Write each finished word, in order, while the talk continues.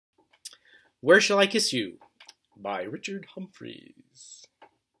Where Shall I Kiss You? By Richard Humphreys.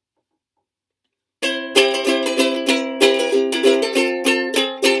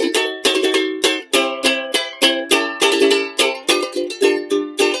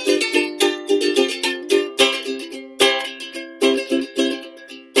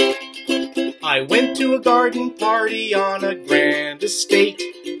 I went to a garden party on a grand estate.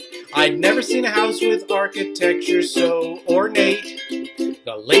 I'd never seen a house with architecture so ornate.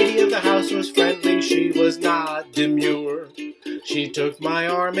 The lady of the house was friendly, she was not demure. She took my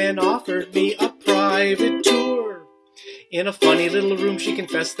arm and offered me a private tour. In a funny little room she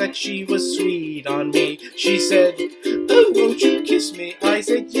confessed that she was sweet on me. She said, "Oh, won't you kiss me?" I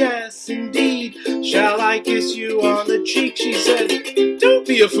said, "Yes, indeed." "Shall I kiss you on the cheek?" She said, "Don't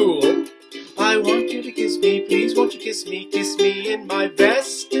be a fool. I want you to kiss me, please won't you kiss me in my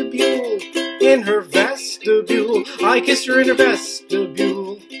vestibule." In her vestibule, I kissed her in her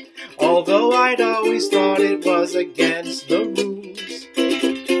vestibule, although I'd always thought it was against the rules.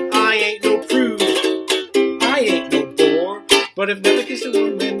 I ain't no prude, I ain't no bore, but I've never kissed a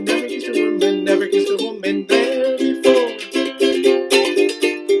woman, never kissed a woman, never kissed a woman there before.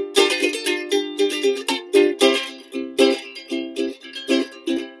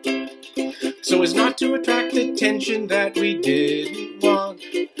 So as not to attract attention that we didn't want,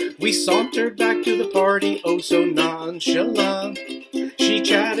 we sauntered back to the party, oh so nonchalant. She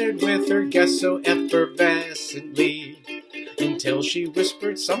chatted with her guests so effervescently, until she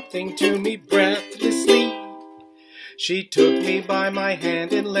whispered something to me breathlessly. She took me by my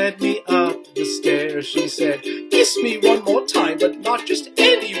hand and led me up the stairs. She said, "Kiss me one more time, but not just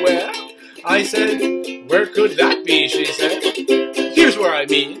anywhere." I said, "Where could that be?" She said, "Here's where I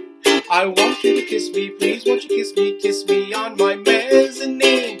mean. I want you to kiss me, please won't you kiss me on my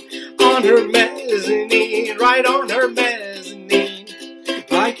mezzanine." On her mezzanine, right on her mezzanine.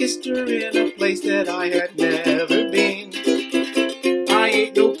 I kissed her in a place that I had never been. I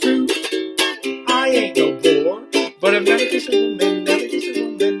ain't no prude, I ain't no bore, but I've never kissed a woman, never kissed a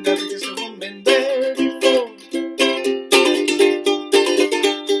woman, never kissed a woman there before.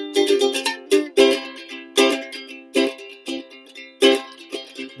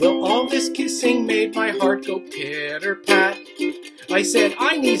 Well, all this kissing made my heart go pitter-pat. I said,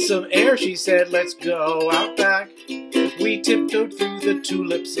 "I need some air." She said, "Let's go out back." We tiptoed through the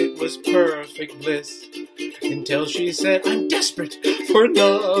tulips, it was perfect bliss, until she said, "I'm desperate for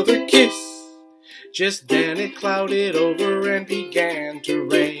another kiss." Just then it clouded over and began to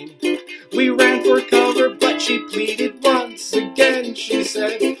rain. We ran for cover, but she pleaded once again. She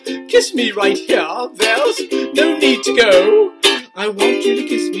said, "Kiss me right here, there's no need to go. I want you to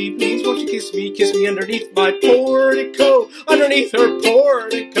kiss me, please won't you kiss me underneath my portico, underneath her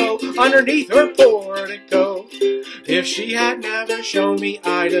portico, underneath her portico." If she had never shown me,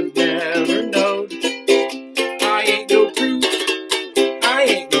 I'd have never known. I ain't no prude, I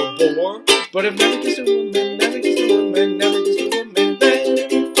ain't no bore, but I've never kissed a woman, never kissed a woman, never kissed a woman there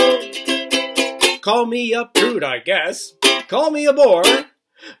before. Call me a prude, I guess, call me a bore,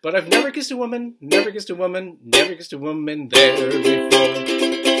 but I've never kissed a woman, never kissed a woman, never kissed a woman there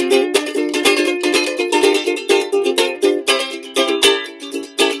before.